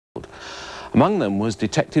Among them was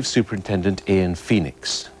Detective Superintendent Ian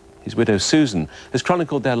Phoenix. His widow Susan has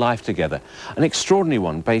chronicled their life together, an extraordinary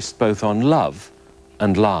one based both on love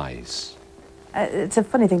and lies. It's a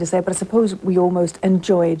funny thing to say, but I suppose we almost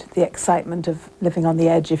enjoyed the excitement of living on the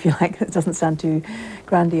edge, if you like. It doesn't sound too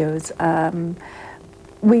grandiose.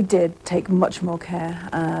 We did take much more care,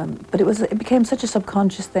 but it became such a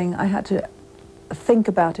subconscious thing. I had to think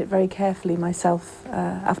about it very carefully myself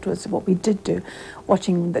afterwards, what we did do,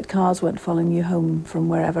 watching that cars weren't following you home from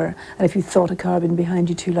wherever, and if you thought a car had been behind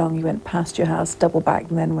you too long, you went past your house, double backed,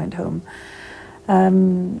 and then went home.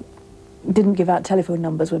 Didn't give out telephone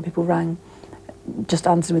numbers when people rang. Just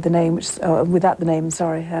answered with the name, without the name,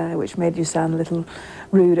 sorry, which made you sound a little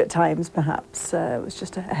rude at times, perhaps. It was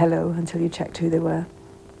just a hello until you checked who they were.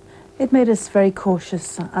 It made us very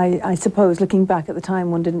cautious. I suppose, looking back at the time,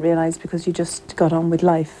 one didn't realise because you just got on with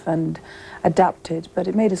life and adapted, but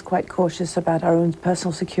it made us quite cautious about our own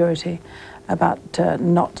personal security, about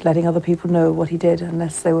not letting other people know what he did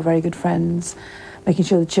unless they were very good friends, making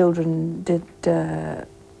sure the children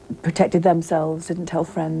protected themselves, didn't tell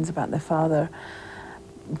friends about their father,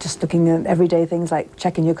 just looking at everyday things like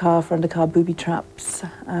checking your car for undercar booby traps,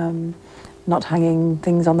 not hanging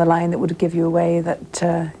things on the line that would give you away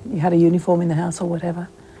that you had a uniform in the house or whatever.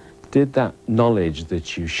 Did that knowledge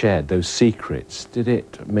that you shared, those secrets, did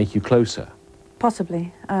it make you closer?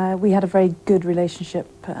 Possibly. We had a very good relationship.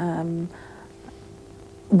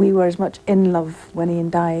 We were as much in love when Ian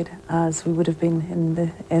died as we would have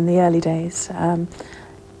been in the early days.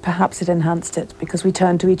 Perhaps it enhanced it because we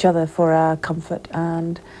turned to each other for our comfort,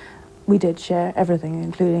 and we did share everything,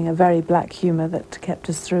 including a very black humour that kept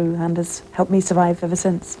us through and has helped me survive ever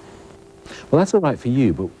since. Well, that's all right for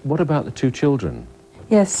you, but what about the two children?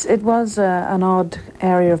 Yes, it was an odd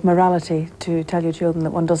area of morality to tell your children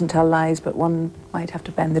that one doesn't tell lies, but one might have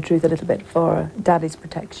to bend the truth a little bit for Daddy's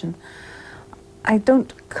protection. I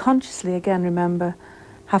don't consciously, again, remember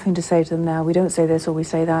having to say to them now, we don't say this or we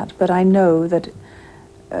say that, but I know that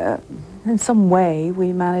in some way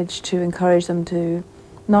we managed to encourage them to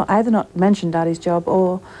either not mention Daddy's job,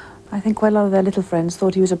 or I think quite a lot of their little friends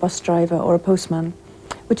thought he was a bus driver or a postman,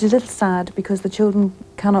 which is a little sad because the children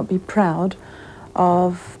cannot be proud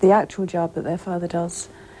of the actual job that their father does,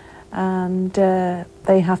 and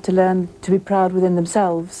they have to learn to be proud within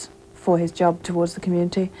themselves for his job towards the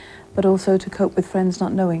community, but also to cope with friends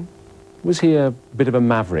not knowing. Was he a bit of a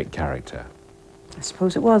maverick character? I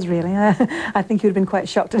suppose it was, really. I think you'd have been quite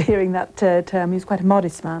shocked at hearing that term. He was quite a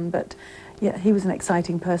modest man, but yeah, he was an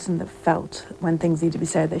exciting person that felt when things need to be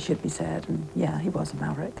said, they should be said, and yeah, he was a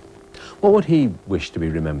maverick. What would he wish to be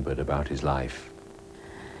remembered about his life?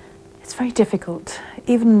 It's very difficult.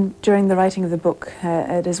 Even during the writing of the book,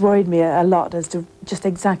 it has worried me a lot as to just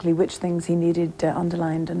exactly which things he needed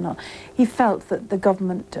underlined and not. He felt that the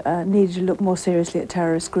government needed to look more seriously at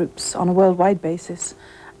terrorist groups on a worldwide basis,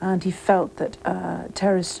 and he felt that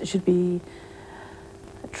terrorists should be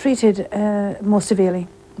treated more severely.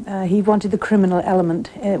 He wanted the criminal element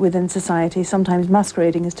within society, sometimes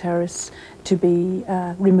masquerading as terrorists, to be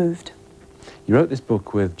removed. You wrote this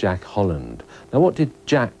book with Jack Holland. Now, what did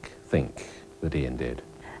Jack think that Ian did?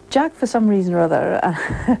 Jack, for some reason or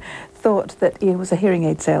other, thought that Ian was a hearing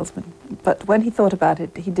aid salesman. But when he thought about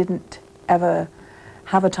it, he didn't ever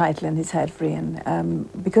have a title in his head for Ian.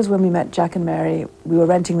 Because when we met Jack and Mary, we were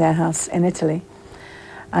renting their house in Italy,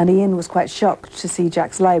 and Ian was quite shocked to see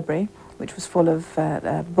Jack's library, which was full of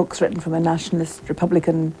books written from a nationalist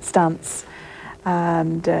Republican stance,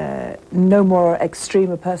 and no more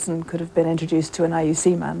extreme a person could have been introduced to an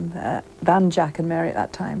IUC man than Jack and Mary at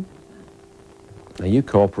that time. Now, you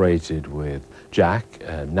cooperated with Jack,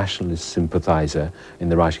 a nationalist sympathiser, in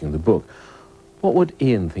the writing of the book. What would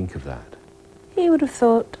Ian think of that? He would have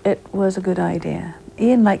thought it was a good idea.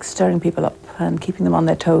 Ian likes stirring people up and keeping them on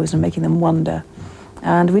their toes and making them wonder.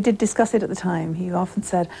 And we did discuss it at the time. He often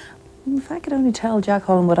said, if I could only tell Jack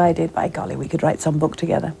Holland what I did, by golly, we could write some book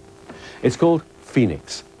together. It's called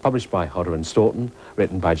Phoenix, published by Hodder and Stoughton,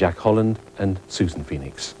 written by Jack Holland and Susan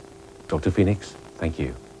Phoenix. Dr. Phoenix, thank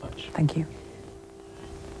you much. Thank you.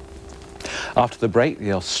 After the break,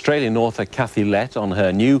 the Australian author Cathy Lett on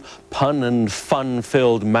her new pun and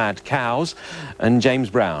fun-filled Mad Cows, and James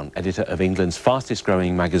Brown, editor of England's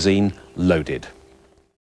fastest-growing magazine, Loaded.